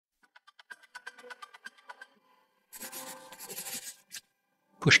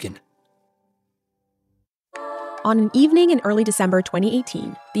Pushkin. On an evening in early December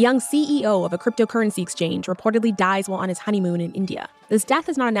 2018, the young CEO of a cryptocurrency exchange reportedly dies while on his honeymoon in India. This death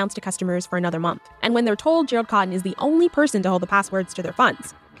is not announced to customers for another month, and when they're told Gerald Cotton is the only person to hold the passwords to their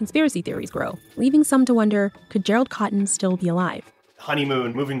funds, conspiracy theories grow, leaving some to wonder, could Gerald Cotton still be alive?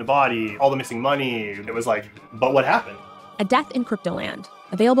 Honeymoon, moving the body, all the missing money. It was like, but what happened? A Death in Cryptoland,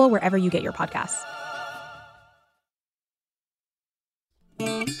 available wherever you get your podcasts.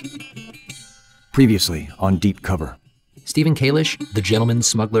 Previously on Deep Cover. Stephen Kalish, the Gentleman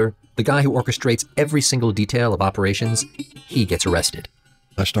Smuggler, the guy who orchestrates every single detail of operations, he gets arrested.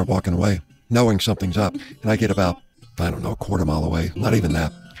 I start walking away, knowing something's up, and I get about, a quarter mile away, not even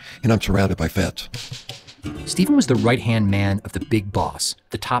that, and I'm surrounded by feds. Stephen was the right-hand man of the big boss,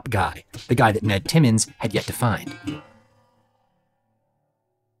 the top guy, the guy that Ned Timmons had yet to find.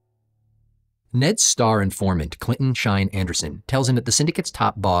 Ned's star informant, Clinton Shine Anderson, tells him that the syndicate's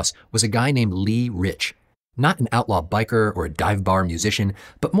top boss was a guy named Leigh Ritch. Not an outlaw biker or a dive bar musician,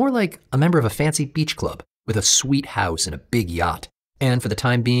 but more like a member of a fancy beach club with a sweet house and a big yacht. And for the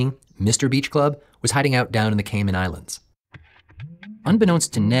time being, Mr. Beach Club was hiding out down in the Cayman Islands.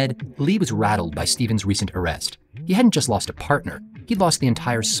 Unbeknownst to Ned, Leigh was rattled by Stephen's recent arrest. He hadn't just lost a partner, he'd lost the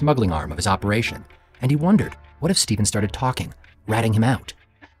entire smuggling arm of his operation. And he wondered, what if Stephen started talking, ratting him out?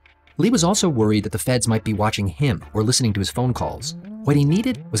 Leigh was also worried that the feds might be watching him or listening to his phone calls. What he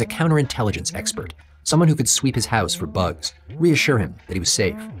needed was a counterintelligence expert, someone who could sweep his house for bugs, reassure him that he was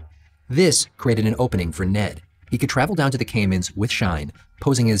safe. This created an opening for Ned. He could travel down to the Caymans with Shine,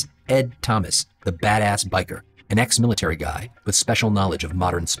 posing as Ed Thomas, the badass biker, an ex-military guy with special knowledge of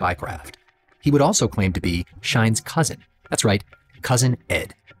modern spycraft. He would also claim to be Shine's cousin. That's right, Cousin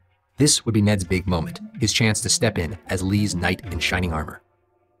Ed. This would be Ned's big moment, his chance to step in as Leigh's knight in shining armor.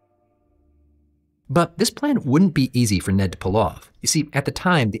 But this plan wouldn't be easy for Ned to pull off. You see, at the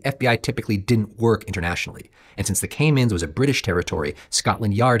time, the FBI typically didn't work internationally. And since the Caymans was a British territory,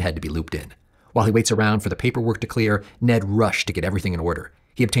 Scotland Yard had to be looped in. While he waits around for the paperwork to clear, Ned rushed to get everything in order.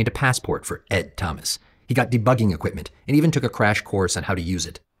 He obtained a passport for Ed Thomas. He got debugging equipment and even took a crash course on how to use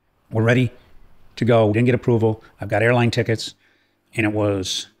it. We're ready to go. Didn't get approval. I've got airline tickets. And it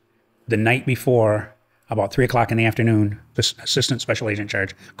was the night before, about 3 o'clock in the afternoon, this assistant special agent in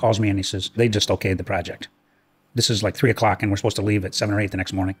charge calls me and he says, they just okayed the project. This is like 3 o'clock and we're supposed to leave at 7 or 8 the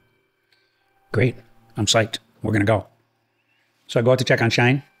next morning. Great. I'm psyched. We're going to go. So I go out to check on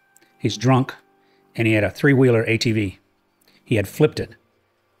Shine. He's drunk and he had a 3-wheeler ATV. He had flipped it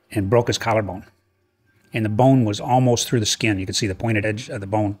and broke his collarbone. And the bone was almost through the skin. You could see the pointed edge of the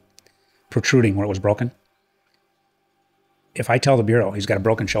bone protruding where it was broken. If I tell the Bureau he's got a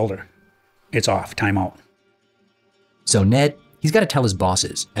broken shoulder, it's off, time out. So Ned, he's got to tell his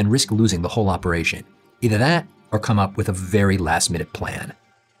bosses and risk losing the whole operation. Either that or come up with a very last-minute plan.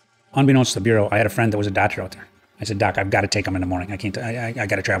 Unbeknownst to the Bureau, I had a friend that was a doctor out there. I said, Doc, I've got to take him in the morning. I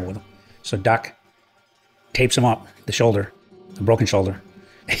got to travel with him. So Doc tapes him up, the shoulder, the broken shoulder,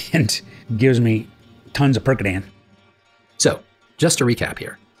 and gives me tons of Percodan. So, just to recap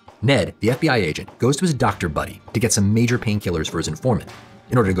here, Ned, the FBI agent, goes to his doctor buddy to get some major painkillers for his informant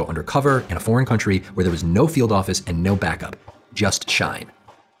in order to go undercover in a foreign country where there was no field office and no backup, just Shine.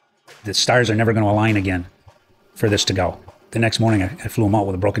 The stars are never going to align again for this to go. The next morning, I flew him out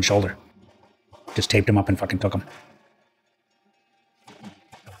with a broken shoulder. Just taped him up and fucking took him.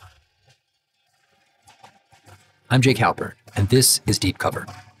 I'm Jake Halpern, and this is Deep Cover.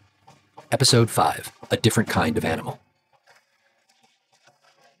 Episode 5, A Different Kind of Animal.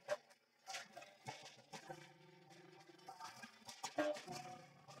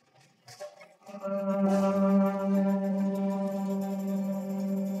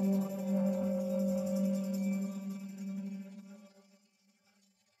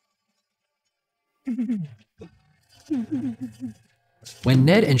 When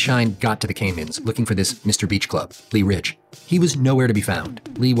Ned and Shine got to the Caymans looking for this Mr. Beach Club, Leigh Ritch, he was nowhere to be found.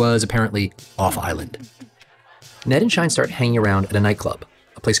 Leigh was apparently off island. Ned and Shine start hanging around at a nightclub,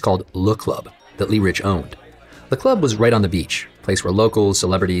 a place called Le Club that Leigh Ritch owned. The club was right on the beach, a place where locals,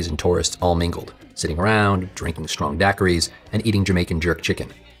 celebrities, and tourists all mingled, sitting around, drinking strong daiquiris, and eating Jamaican jerk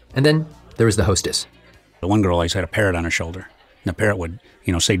chicken. And then there was the hostess. The one girl always had a parrot on her shoulder. And the parrot would,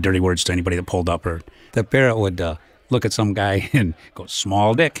 say dirty words to anybody that pulled up. Or the parrot would look at some guy and go,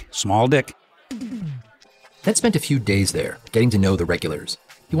 small dick, small dick. Ned spent a few days there, getting to know the regulars.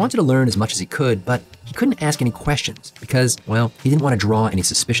 He wanted to learn as much as he could, but he couldn't ask any questions because, well, he didn't want to draw any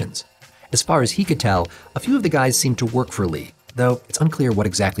suspicions. As far as he could tell, a few of the guys seemed to work for Leigh, though it's unclear what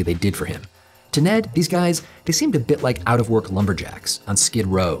exactly they did for him. To Ned, these guys, they seemed a bit like out-of-work lumberjacks on Skid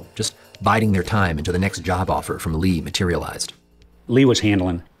Row, just biding their time until the next job offer from Leigh materialized. Leigh was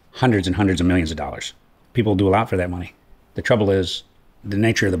handling hundreds and hundreds of millions of dollars. People do a lot for that money. The trouble is, the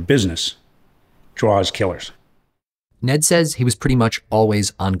nature of the business draws killers. Ned says he was pretty much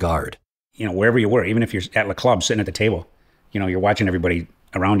always on guard. You know, wherever you were, even if you're at the club sitting at the table, you know, you're watching everybody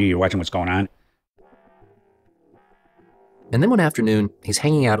around you, you're watching what's going on. And then one afternoon, he's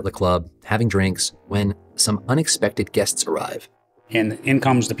hanging out at the club, having drinks, when some unexpected guests arrive. And in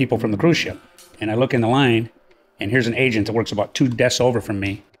comes the people from the cruise ship. And I look in the line, and here's an agent that works about 2 desks over from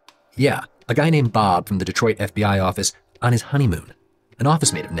me. Yeah, a guy named Bob from the Detroit FBI office on his honeymoon. An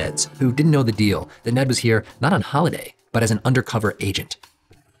office mate of Ned's who didn't know the deal that Ned was here not on holiday, but as an undercover agent.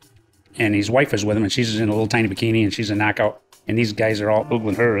 And his wife is with him, and she's in a little tiny bikini, and she's a knockout. And these guys are all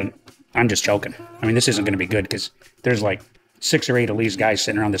oogling her, and I'm just choking. I mean, this isn't going to be good because there's like 6 or 8 of these guys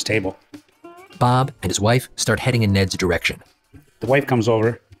sitting around this table. Bob and his wife start heading in Ned's direction. The wife comes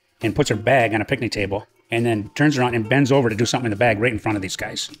over and puts her bag on a picnic table and then turns around and bends over to do something in the bag right in front of these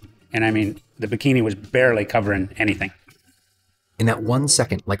guys. And I mean, the bikini was barely covering anything. In that 1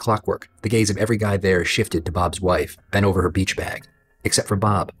 second, like clockwork, the gaze of every guy there shifted to Bob's wife, bent over her beach bag, except for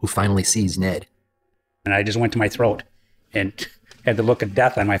Bob, who finally sees Ned. And I just went to my throat and had the look of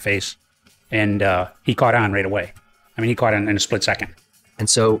death on my face. And he caught on right away. I mean, he caught on in a split second. And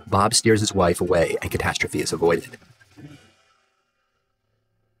so Bob steers his wife away and catastrophe is avoided.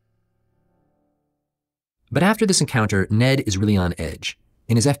 But after this encounter, Ned is really on edge.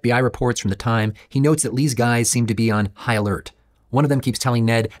 In his FBI reports from the time, he notes that Leigh's guys seem to be on high alert. One of them keeps telling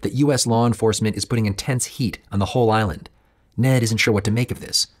Ned that U.S. law enforcement is putting intense heat on the whole island. Ned isn't sure what to make of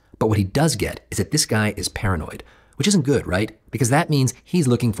this, but what he does get is that this guy is paranoid, which isn't good, right? Because that means he's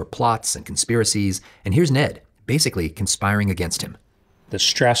looking for plots and conspiracies, and here's Ned, basically conspiring against him. The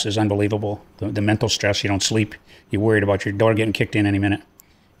stress is unbelievable. The mental stress, you don't sleep. You're worried about your door getting kicked in any minute.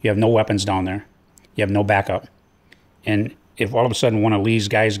 You have no weapons down there. You have no backup. And if all of a sudden one of Leigh's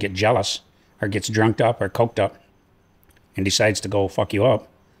guys get jealous or gets drunked up or coked up and decides to go fuck you up,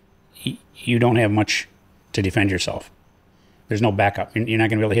 you don't have much to defend yourself. There's no backup. You're not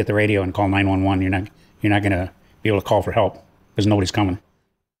going to be able to hit the radio and call 911. You're not going to be able to call for help because nobody's coming.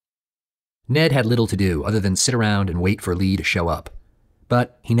 Ned had little to do other than sit around and wait for Leigh to show up.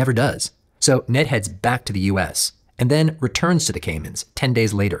 But he never does. So Ned heads back to the U.S. and then returns to the Caymans 10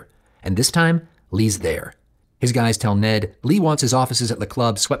 days later. And this time, Leigh's there. His guys tell Ned Leigh wants his offices at the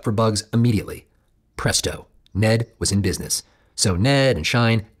club swept for bugs immediately. Presto, Ned was in business. So Ned and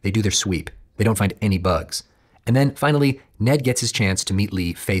Shine, they do their sweep. They don't find any bugs. And then finally, Ned gets his chance to meet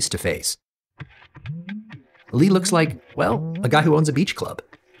Leigh face to face. Leigh looks like, well, a guy who owns a beach club.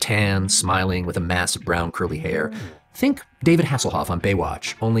 Tan, smiling, with a mass of brown curly hair. Think David Hasselhoff on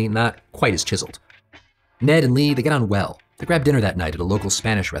Baywatch, only not quite as chiseled. Ned and Leigh, they get on well. They grab dinner that night at a local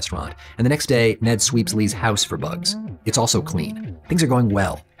Spanish restaurant, and the next day, Ned sweeps Leigh's house for bugs. It's also clean. Things are going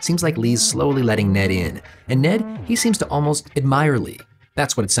well. Seems like Leigh's slowly letting Ned in. And Ned, he seems to almost admire Leigh.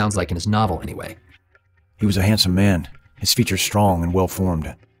 That's what it sounds like in his novel, anyway. He was a handsome man, his features strong and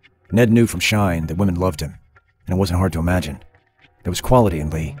well-formed. Ned knew from Shine that women loved him, and it wasn't hard to imagine. There was quality in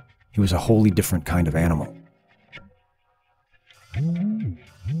Leigh. He was a wholly different kind of animal. When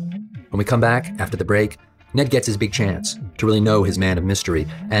we come back after the break, Ned gets his big chance to really know his man of mystery,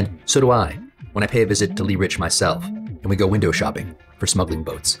 and so do I when I pay a visit to Leigh Ritch myself, and we go window shopping for smuggling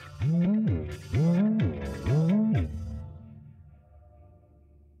boats.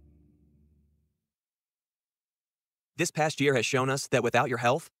 This past year has shown us that without your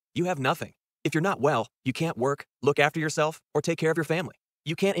health, you have nothing. If you're not well, you can't work, look after yourself, or take care of your family.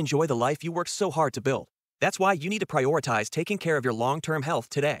 You can't enjoy the life you worked so hard to build. That's why you need to prioritize taking care of your long-term health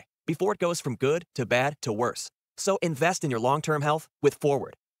today, before it goes from good to bad to worse. So invest in your long-term health with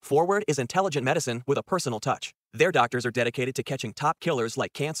Forward. Forward is intelligent medicine with a personal touch. Their doctors are dedicated to catching top killers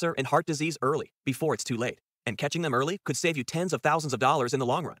like cancer and heart disease early, before it's too late. And catching them early could save you tens of thousands of dollars in the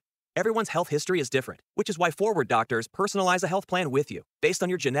long run. Everyone's health history is different, which is why Forward doctors personalize a health plan with you, based on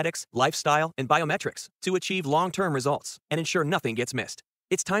your genetics, lifestyle, and biometrics, to achieve long-term results and ensure nothing gets missed.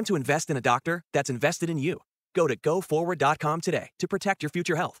 It's time to invest in a doctor that's invested in you. Go to GoForward.com today to protect your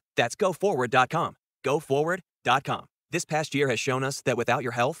future health. That's GoForward.com. GoForward.com. This past year has shown us that without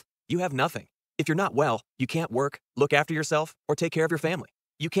your health, you have nothing. If you're not well, you can't work, look after yourself, or take care of your family.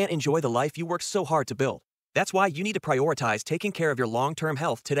 You can't enjoy the life you worked so hard to build. That's why you need to prioritize taking care of your long-term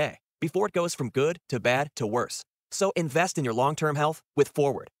health today, before it goes from good to bad to worse. So invest in your long-term health with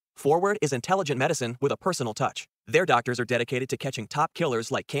Forward. Forward is intelligent medicine with a personal touch. Their doctors are dedicated to catching top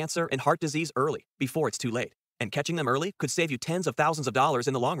killers like cancer and heart disease early, before it's too late. And catching them early could save you tens of thousands of dollars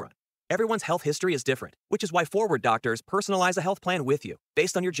in the long run. Everyone's health history is different, which is why Forward doctors personalize a health plan with you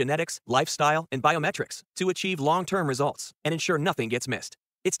based on your genetics, lifestyle, and biometrics to achieve long-term results and ensure nothing gets missed.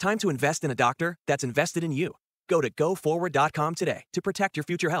 It's time to invest in a doctor that's invested in you. Go to GoForward.com today to protect your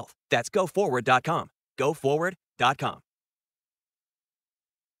future health. That's GoForward.com. GoForward.com.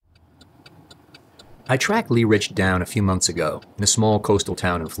 I tracked Leigh Ritch down a few months ago in a small coastal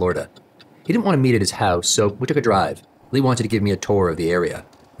town in Florida. He didn't want to meet at his house, so we took a drive. Leigh wanted to give me a tour of the area.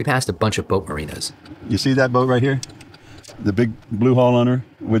 We passed a bunch of boat marinas. You see that boat right here? The big blue hull on her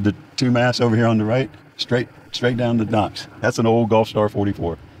with the two masts over here on the right, straight down the docks. That's an old Gulf Star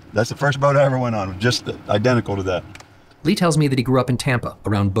 44. That's the first boat I ever went on, just identical to that. Leigh tells me that he grew up in Tampa,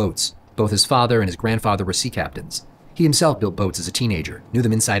 around boats. Both his father and his grandfather were sea captains. He himself built boats as a teenager, knew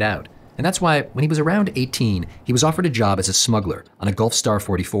them inside out. And that's why, when he was around 18, he was offered a job as a smuggler on a Gulf Star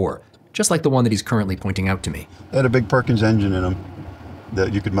 44, just like the one that he's currently pointing out to me. They had a big Perkins engine in them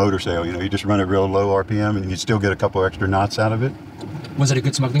that you could motor sail. You just run it real low RPM and you'd still get a couple extra knots out of it. Was it a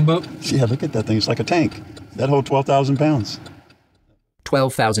good smuggling boat? Yeah, look at that thing. It's like a tank. That hold 12,000 pounds.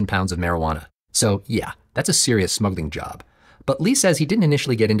 12,000 pounds of marijuana. So yeah, that's a serious smuggling job. But Leigh says he didn't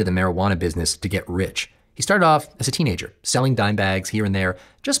initially get into the marijuana business to get rich. He started off as a teenager, selling dime bags here and there,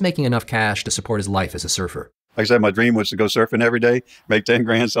 just making enough cash to support his life as a surfer. Like I said, my dream was to go surfing every day, make 10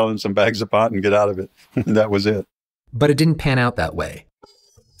 grand selling some bags of pot and get out of it. That was it. But it didn't pan out that way.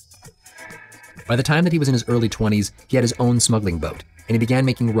 By the time that he was in his early 20s, he had his own smuggling boat, and he began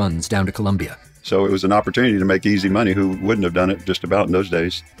making runs down to Colombia. So it was an opportunity to make easy money. Who wouldn't have done it just about in those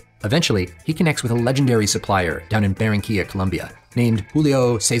days? Eventually, he connects with a legendary supplier down in Barranquilla, Colombia, named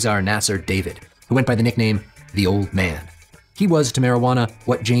Julio Cesar Nasser David, who went by the nickname The Old Man. He was to marijuana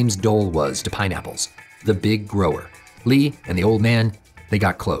what James Dole was to pineapples, the big grower. Leigh and the old man, they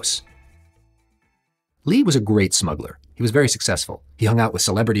got close. Leigh was a great smuggler. He was very successful. He hung out with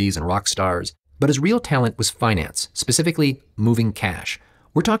celebrities and rock stars, but his real talent was finance, specifically moving cash.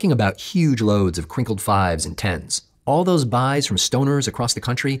 We're talking about huge loads of crinkled 5s and 10s. All those buys from stoners across the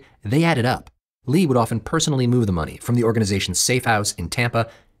country, they added up. Leigh would often personally move the money from the organization's safe house in Tampa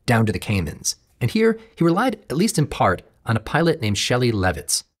down to the Caymans. And here, he relied, at least in part, on a pilot named Shelley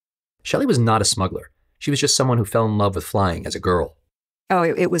Levitz. Shelley was not a smuggler. She was just someone who fell in love with flying as a girl. Oh,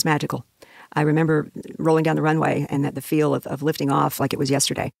 it was magical. I remember rolling down the runway and the feel of lifting off like it was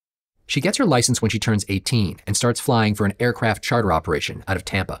yesterday. She gets her license when she turns 18 and starts flying for an aircraft charter operation out of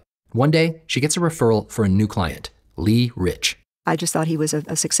Tampa. One day, she gets a referral for a new client, Leigh Ritch. I just thought he was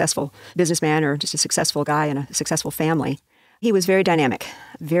a successful businessman or just a successful guy in a successful family. He was very dynamic,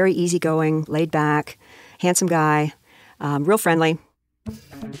 very easygoing, laid back, handsome guy, real friendly.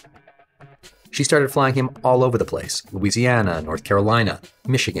 She started flying him all over the place: Louisiana, North Carolina,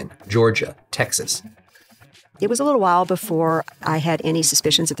 Michigan, Georgia, Texas. It was a little while before I had any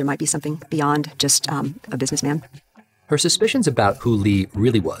suspicions that there might be something beyond just a businessman. Her suspicions about who Leigh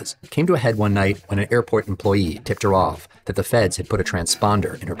really was came to a head one night when an airport employee tipped her off that the feds had put a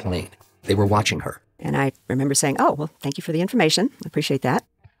transponder in her plane. They were watching her. And I remember saying, "Oh, well, thank you for the information. I appreciate that."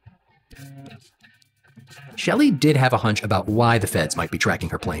 Shelley did have a hunch about why the feds might be tracking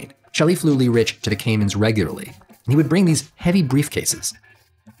her plane. Shelley flew Leigh Ritch to the Caymans regularly, and he would bring these heavy briefcases.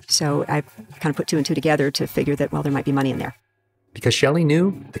 So I kind of put two and two together to figure that, well, there might be money in there. Because Shelley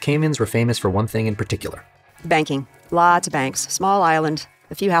knew the Caymans were famous for one thing in particular. Banking. Lots of banks. Small island,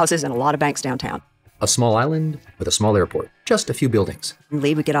 a few houses, and a lot of banks downtown. A small island with a small airport, just a few buildings. And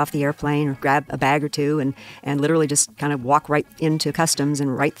Leigh would get off the airplane or grab a bag or two and literally just kind of walk right into customs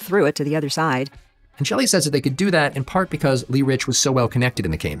and right through it to the other side. And Shelley says that they could do that in part because Leigh Ritch was so well connected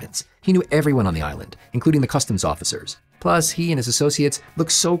in the Caymans. He knew everyone on the island, including the customs officers. Plus, he and his associates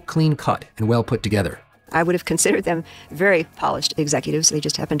looked so clean-cut and well put together. I would have considered them very polished executives. They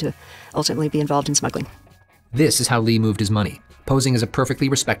just happened to ultimately be involved in smuggling. This is how Leigh moved his money, posing as a perfectly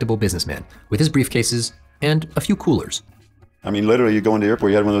respectable businessman with his briefcases and a few coolers. I mean, literally, you go into the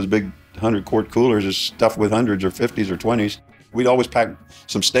airport, you had one of those big 100-quart coolers just stuffed with hundreds or 50s or 20s. We'd always pack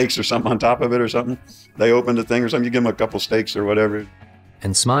some steaks or something on top of it or something. They opened the thing or something, you give them a couple steaks or whatever.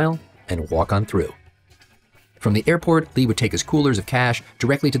 And smile and walk on through. From the airport, Leigh would take his coolers of cash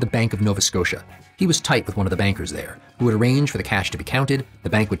directly to the Bank of Nova Scotia. He was tight with one of the bankers there, who would arrange for the cash to be counted, the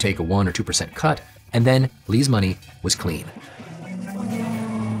bank would take a 1 or 2% cut, and then Leigh's money was clean.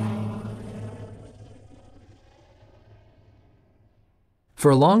 For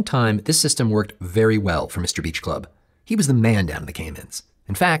a long time, this system worked very well for Mr. Beach Club. He was the man down in the Caymans.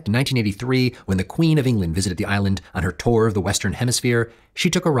 In fact, in 1983, when the Queen of England visited the island on her tour of the Western Hemisphere, she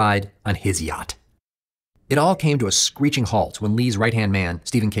took a ride on his yacht. It all came to a screeching halt when Leigh's right-hand man,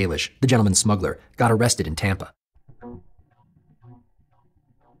 Stephen Kalish, the Gentleman Smuggler, got arrested in Tampa.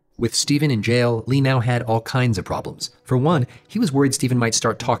 With Stephen in jail, Leigh now had all kinds of problems. For one, he was worried Stephen might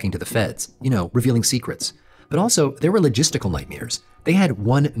start talking to the feds, revealing secrets. But also, there were logistical nightmares. They had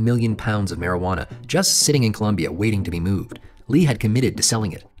 1 million pounds of marijuana just sitting in Colombia waiting to be moved. Leigh had committed to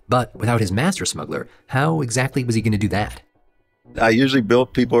selling it. But without his master smuggler, how exactly was he going to do that? I usually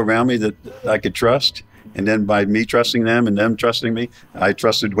built people around me that I could trust. And then by me trusting them and them trusting me, I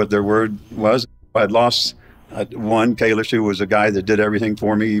trusted what their word was. I'd lost one, Kalish, who was a guy that did everything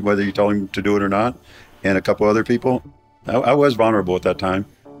for me, whether you told him to do it or not, and a couple other people. I was vulnerable at that time.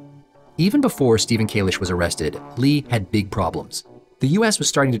 Even before Stephen Kalish was arrested, Leigh had big problems. The U.S. was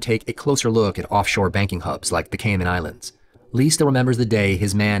starting to take a closer look at offshore banking hubs like the Cayman Islands. Leigh still remembers the day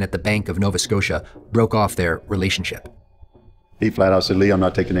his man at the Bank of Nova Scotia broke off their relationship. He flat out said, "Leigh, I'm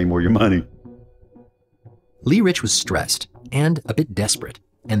not taking any more of your money." Leigh Ritch was stressed and a bit desperate,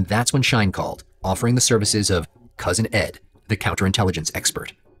 and that's when Shine called, offering the services of Cousin Ed, the counterintelligence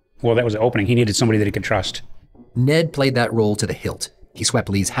expert. Well, that was the opening. He needed somebody that he could trust. Ned played that role to the hilt. He swept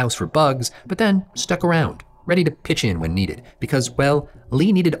Leigh's house for bugs, but then stuck around, ready to pitch in when needed, because, well,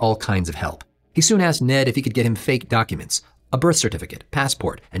 Leigh needed all kinds of help. He soon asked Ned if he could get him fake documents, a birth certificate,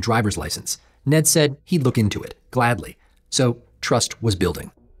 passport, and driver's license. Ned said he'd look into it, gladly. So trust was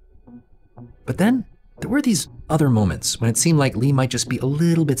building. But then there were these other moments when it seemed like Leigh might just be a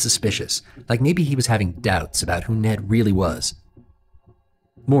little bit suspicious, like maybe he was having doubts about who Ned really was.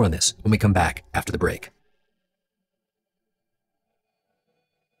 More on this when we come back after the break.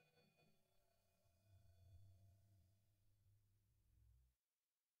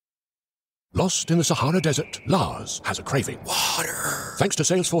 Lost in the Sahara Desert, Lars has a craving. Water! Thanks to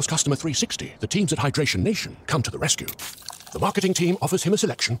Salesforce Customer 360, the teams at Hydration Nation come to the rescue. The marketing team offers him a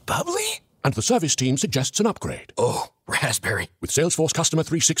selection. Bubbly? And the service team suggests an upgrade. Oh, raspberry. With Salesforce Customer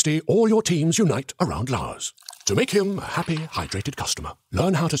 360, all your teams unite around Lars to make him a happy, hydrated customer.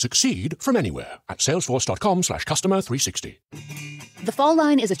 Learn how to succeed from anywhere at salesforce.com/customer360. The Fall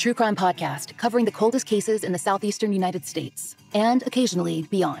Line is a true crime podcast covering the coldest cases in the southeastern United States and occasionally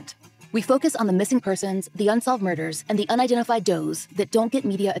beyond. We focus on the missing persons, the unsolved murders, and the unidentified does that don't get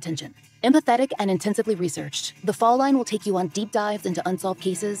media attention. Empathetic and intensively researched, The Fall Line will take you on deep dives into unsolved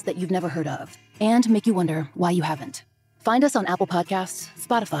cases that you've never heard of and make you wonder why you haven't. Find us on Apple Podcasts,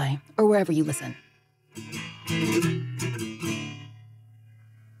 Spotify, or wherever you listen.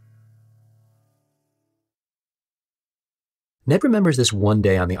 Ned remembers this one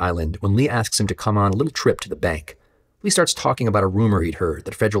day on the island when Leigh asks him to come on a little trip to the bank. Leigh starts talking about a rumor he'd heard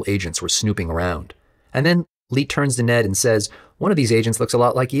that federal agents were snooping around. And then Leigh turns to Ned and says, "One of these agents looks a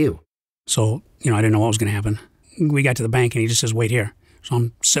lot like you." So, I didn't know what was going to happen. We got to the bank and he just says, "Wait here." So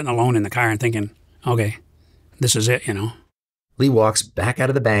I'm sitting alone in the car and thinking, okay, this is it, Leigh walks back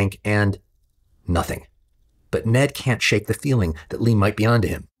out of the bank and nothing. But Ned can't shake the feeling that Leigh might be onto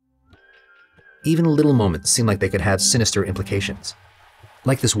him. Even little moments seem like they could have sinister implications.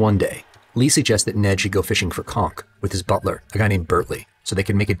 Like this one day, Leigh suggests that Ned should go fishing for conch with his butler, a guy named Bertley, so they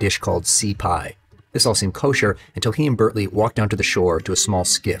could make a dish called sea pie. This all seemed kosher until he and Bertley walked down to the shore to a small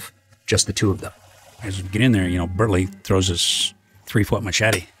skiff, just the two of them. As we get in there, Bertley throws his 3-foot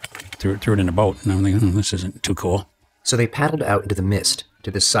machete, threw it in the boat, and I'm thinking, this isn't too cool. So they paddled out into the mist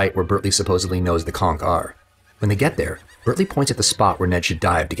to this site where Bertley supposedly knows the conch are. When they get there, Bertley points at the spot where Ned should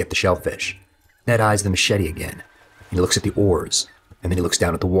dive to get the shellfish. Ned eyes the machete again. He looks at the oars, and then he looks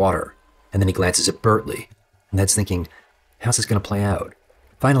down at the water. And then he glances at Bertley. Ned's thinking, how's this going to play out?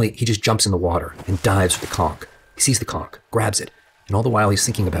 Finally, he just jumps in the water and dives for the conch. He sees the conch, grabs it, and all the while he's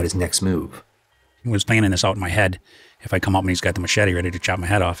thinking about his next move. I was planning this out in my head. If I come up and he's got the machete ready to chop my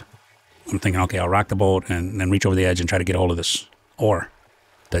head off, I'm thinking, okay, I'll rock the boat and then reach over the edge and try to get a hold of this oar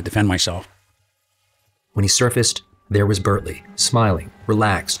to defend myself. When he surfaced, there was Bertley, smiling,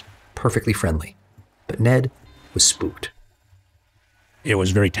 relaxed, perfectly friendly. But Ned was spooked. It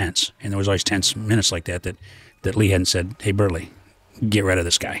was very tense, and there was always tense minutes like that Leigh hadn't said, "Hey, Bertley, get rid of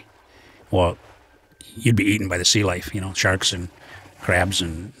this guy." Well, you'd be eaten by the sea life, sharks and crabs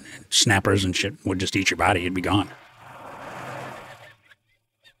and snappers and shit would just eat your body. You'd be gone.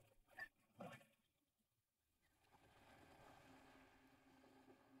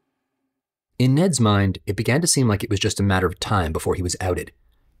 In Ned's mind, it began to seem like it was just a matter of time before he was outed.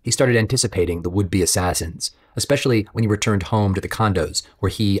 He started anticipating the would-be assassins, especially when he returned home to the condos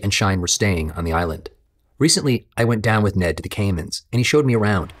where he and Shine were staying on the island. Recently, I went down with Ned to the Caymans, and he showed me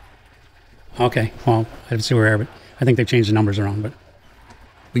around. Okay, well, I didn't see where, but I think they've changed the numbers around, but...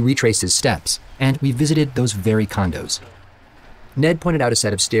 We retraced his steps, and we visited those very condos. Ned pointed out a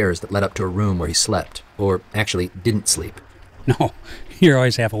set of stairs that led up to a room where he slept, or actually didn't sleep. No, you're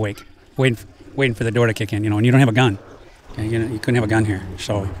always half awake, waiting for the door to kick in, and you don't have a gun. You couldn't have a gun here,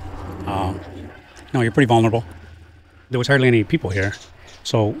 so No, you're pretty vulnerable. There was hardly any people here,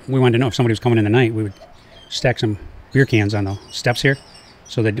 so we wanted to know if somebody was coming in the night. We would stack some beer cans on the steps here,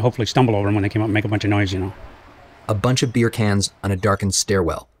 so they'd hopefully stumble over them when they came up and make a bunch of noise, A bunch of beer cans on a darkened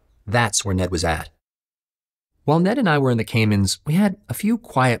stairwell. That's where Ned was at. While Ned and I were in the Caymans, we had a few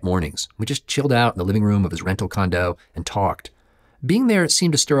quiet mornings. We just chilled out in the living room of his rental condo and talked. Being there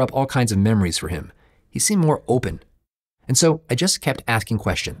seemed to stir up all kinds of memories for him. He seemed more open. And so I just kept asking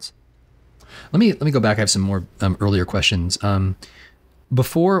questions. Let me go back. I have some more earlier questions.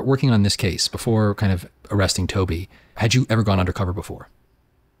 Before working on this case, before kind of arresting Toby, had you ever gone undercover before?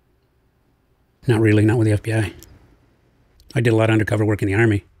 Not really, not with the FBI. I did a lot of undercover work in the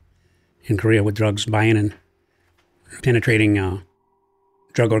Army in Korea with drugs, buying and penetrating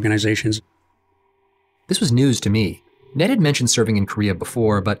drug organizations. This was news to me. Ned had mentioned serving in Korea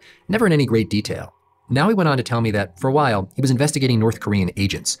before, but never in any great detail. Now he went on to tell me that for a while, he was investigating North Korean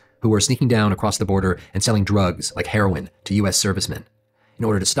agents who were sneaking down across the border and selling drugs like heroin to U.S. servicemen. In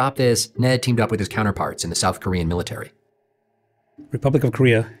order to stop this, Ned teamed up with his counterparts in the South Korean military. Republic of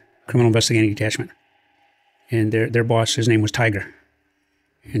Korea, Criminal Investigating Detachment. And their boss, his name was Tiger.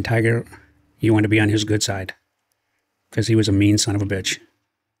 And Tiger, you want to be on his good side, because he was a mean son of a bitch.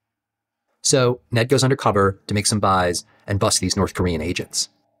 So Ned goes undercover to make some buys and bust these North Korean agents.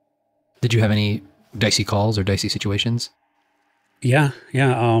 Did you have any dicey calls or dicey situations? Yeah.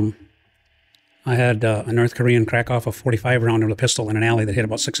 I had a North Korean crack off a 45 round with a pistol in an alley that hit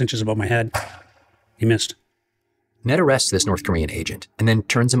about 6 inches above my head. He missed. Ned arrests this North Korean agent and then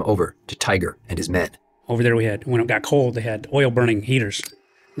turns him over to Tiger and his men. Over there when it got cold, they had oil-burning heaters.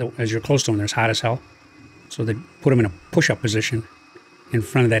 As you're close to them, they're hot as hell. So they put him in a push-up position in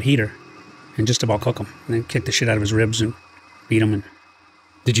front of that heater and just about cook him. And then kick the shit out of his ribs and beat him.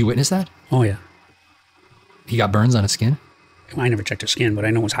 Did you witness that? Oh, yeah. He got burns on his skin? I never checked his skin, but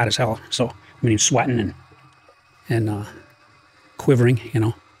I know it was hot as hell. So, I mean, he was sweating and quivering,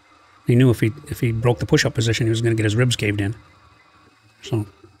 He knew if he broke the push-up position, he was going to get his ribs caved in. So,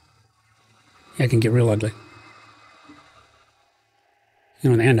 yeah, it can get real ugly.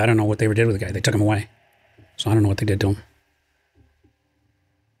 In the end, I don't know what they did with the guy. They took him away. So I don't know what they did to him.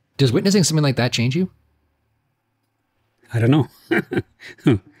 Does witnessing something like that change you? I don't know.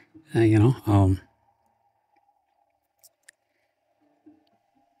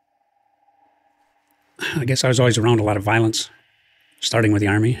 I guess I was always around a lot of violence, starting with the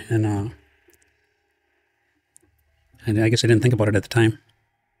Army, and I guess I didn't think about it at the time.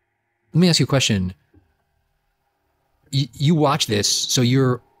 Let me ask you a question. You watch this, so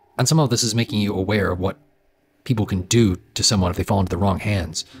and some of this is making you aware of what people can do to someone if they fall into the wrong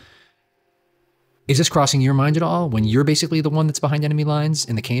hands. Is this crossing your mind at all when you're basically the one that's behind enemy lines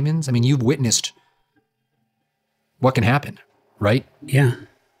in the Caymans? I mean, you've witnessed what can happen, right? Yeah.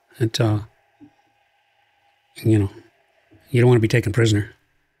 You don't want to be taken prisoner.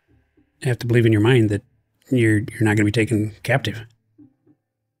 You have to believe in your mind that you're not going to be taken captive.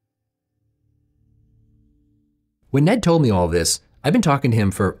 When Ned told me all this, I've been talking to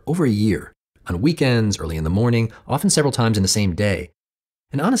him for over a year, on weekends, early in the morning, often several times in the same day.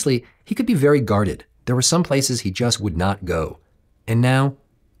 And honestly, he could be very guarded. There were some places he just would not go. And now,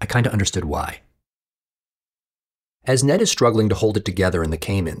 I kind of understood why. As Ned is struggling to hold it together in the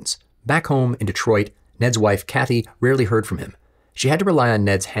Caymans, back home in Detroit, Ned's wife, Kathy, rarely heard from him. She had to rely on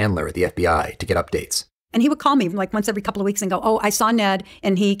Ned's handler at the FBI to get updates. And he would call me like once every couple of weeks and go, "Oh, I saw Ned,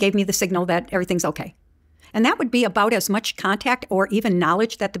 and he gave me the signal that everything's okay." And that would be about as much contact or even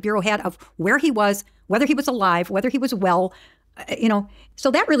knowledge that the Bureau had of where he was, whether he was alive, whether he was well,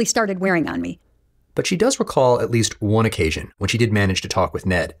 So that really started wearing on me. But she does recall at least one occasion when she did manage to talk with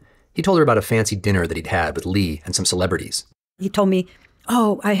Ned. He told her about a fancy dinner that he'd had with Leigh and some celebrities. He told me,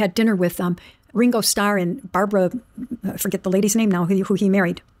 "Oh, I had dinner with Ringo Starr and Barbara, I forget the lady's name now, who he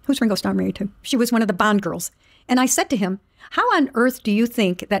married." Who's Ringo Starr married to? She was one of the Bond girls. And I said to him, "How on earth do you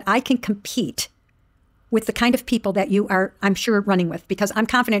think that I can compete with the kind of people that you are, I'm sure, running with?" Because I'm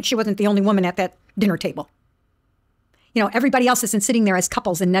confident she wasn't the only woman at that dinner table. Everybody else isn't sitting there as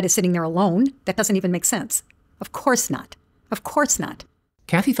couples and Ned is sitting there alone. That doesn't even make sense. Of course not. Of course not.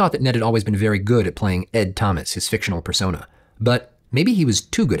 Kathy thought that Ned had always been very good at playing Ed Thomas, his fictional persona. But maybe he was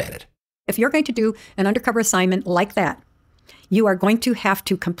too good at it. If you're going to do an undercover assignment like that, you are going to have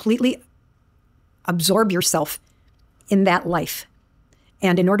to completely absorb yourself in that life.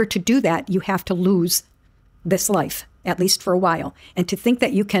 And in order to do that, you have to lose this life, at least for a while. And to think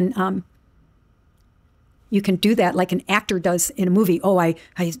that you can do that like an actor does in a movie. "Oh, I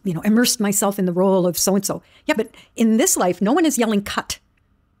immersed myself in the role of so-and-so." Yeah, but in this life, no one is yelling "cut,"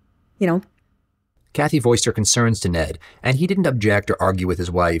 Kathy voiced her concerns to Ned, and he didn't object or argue with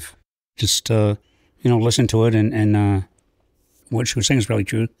his wife. just, listen to it. And what she was saying is probably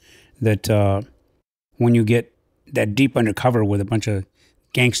true, that when you get that deep undercover with a bunch of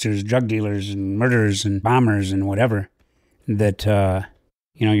gangsters, drug dealers, and murderers, and bombers, and whatever, that,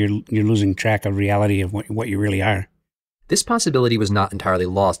 you're losing track of reality of what you really are. This possibility was not entirely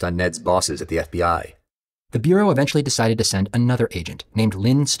lost on Ned's bosses at the FBI. The Bureau eventually decided to send another agent, named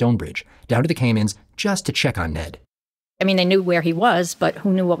Lynn Stonebridge, down to the Caymans just to check on Ned. I mean, they knew where he was, but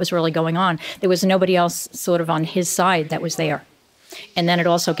who knew what was really going on? There was nobody else sort of on his side that was there. And then it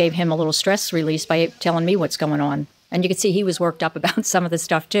also gave him a little stress release by telling me what's going on. And you could see he was worked up about some of the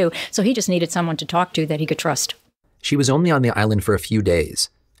stuff, too. So he just needed someone to talk to that he could trust. She was only on the island for a few days,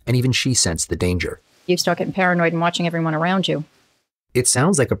 and even she sensed the danger. You start getting paranoid and watching everyone around you. It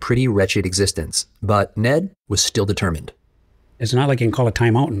sounds like a pretty wretched existence, but Ned was still determined. It's not like you can call a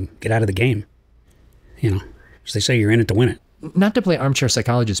timeout and get out of the game. As they say, you're in it to win it. Not to play armchair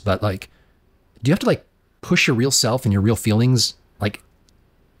psychologist, but do you have to push your real self and your real feelings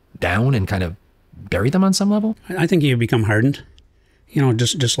down and kind of bury them on some level? I think you become hardened.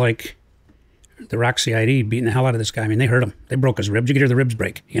 Just like the Rock CID beating the hell out of this guy. I mean, they hurt him. They broke his ribs. You could hear the ribs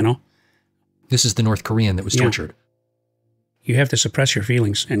break, This is the North Korean that was tortured. You have to suppress your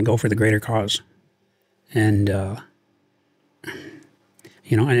feelings and go for the greater cause. And,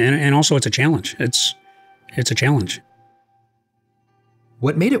 and also it's a challenge. It's a challenge.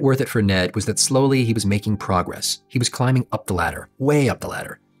 What made it worth it for Ned was that slowly he was making progress. He was climbing up the ladder, way up the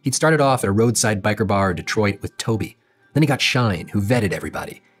ladder. He'd started off at a roadside biker bar in Detroit with Toby. Then he got Shine, who vetted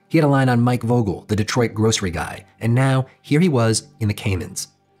everybody. He had a line on Mike Vogel, the Detroit grocery guy. And now, here he was in the Caymans.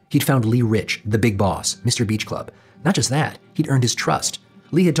 He'd found Leigh Ritch, the big boss, Mr. Beach Club. Not just that, he'd earned his trust.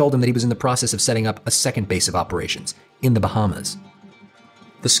 Leigh had told him that he was in the process of setting up a second base of operations, in the Bahamas.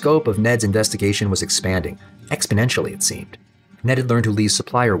 The scope of Ned's investigation was expanding, exponentially it seemed. Ned had learned who Leigh's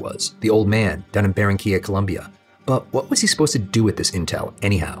supplier was, the old man down in Barranquilla, Colombia. But what was he supposed to do with this intel,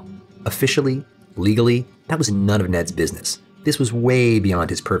 anyhow? Officially, legally, that was none of Ned's business. This was way beyond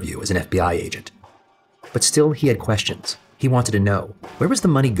his purview as an FBI agent. But still, he had questions. He wanted to know, where was the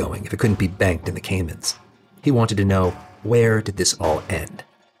money going if it couldn't be banked in the Caymans? He wanted to know, where did this all end?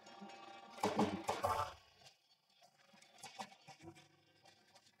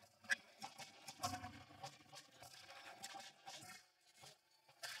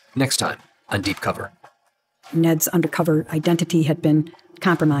 Next time on Deep Cover. Ned's undercover identity had been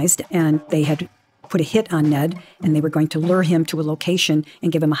compromised, and they had put a hit on Ned, and they were going to lure him to a location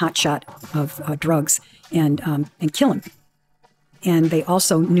and give him a hot shot of drugs and kill him. And they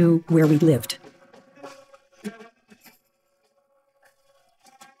also knew where we lived.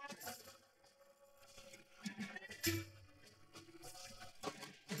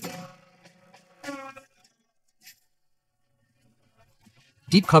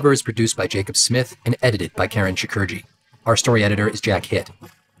 Deep Cover is produced by Jacob Smith and edited by Karen Shakurji. Our story editor is Jack Hitt.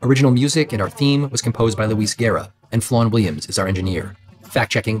 Original music and our theme was composed by Luis Guerra, and Flawn Williams is our engineer.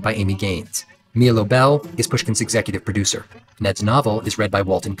 Fact-checking by Amy Gaines. Mia Lobel is Pushkin's executive producer. Ned's novel is read by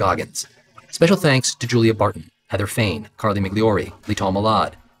Walton Goggins. Special thanks to Julia Barton, Heather Fain, Carly Migliori, Lital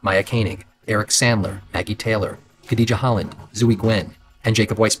Malad, Maya Koenig, Eric Sandler, Maggie Taylor, Khadija Holland, Zooey Gwen, and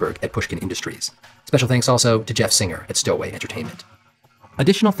Jacob Weisberg at Pushkin Industries. Special thanks also to Jeff Singer at Stowaway Entertainment.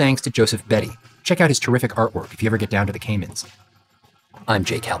 Additional thanks to Joseph Betty. Check out his terrific artwork if you ever get down to the Caymans. I'm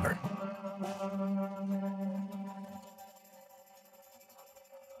Jake Halpern.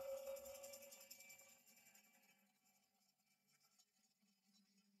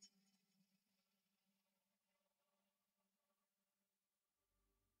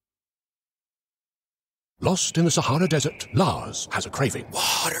 Lost in the Sahara Desert, Lars has a craving.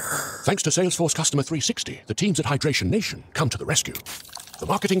 Water! Thanks to Salesforce Customer 360, the teams at Hydration Nation come to the rescue. The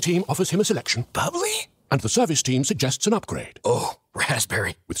marketing team offers him a selection. Bubbly? And the service team suggests an upgrade. Oh,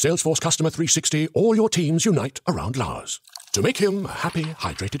 raspberry. With Salesforce Customer 360, all your teams unite around Lars to make him a happy,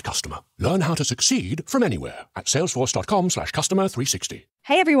 hydrated customer. Learn how to succeed from anywhere at salesforce.com/customer360.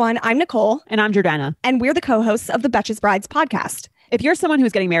 Hey everyone, I'm Nicole. And I'm Jordana. And we're the co-hosts of the Betches Brides podcast. If you're someone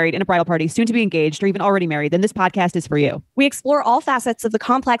who's getting married in a bridal party, soon to be engaged, or even already married, then this podcast is for you. We explore all facets of the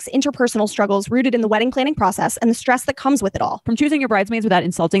complex interpersonal struggles rooted in the wedding planning process and the stress that comes with it all. From choosing your bridesmaids without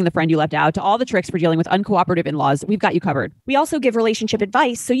insulting the friend you left out to all the tricks for dealing with uncooperative in-laws, we've got you covered. We also give relationship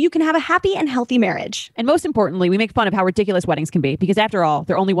advice so you can have a happy and healthy marriage. And most importantly, we make fun of how ridiculous weddings can be, because after all,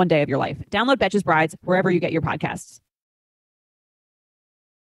 they're only one day of your life. Download Betches Brides wherever you get your podcasts.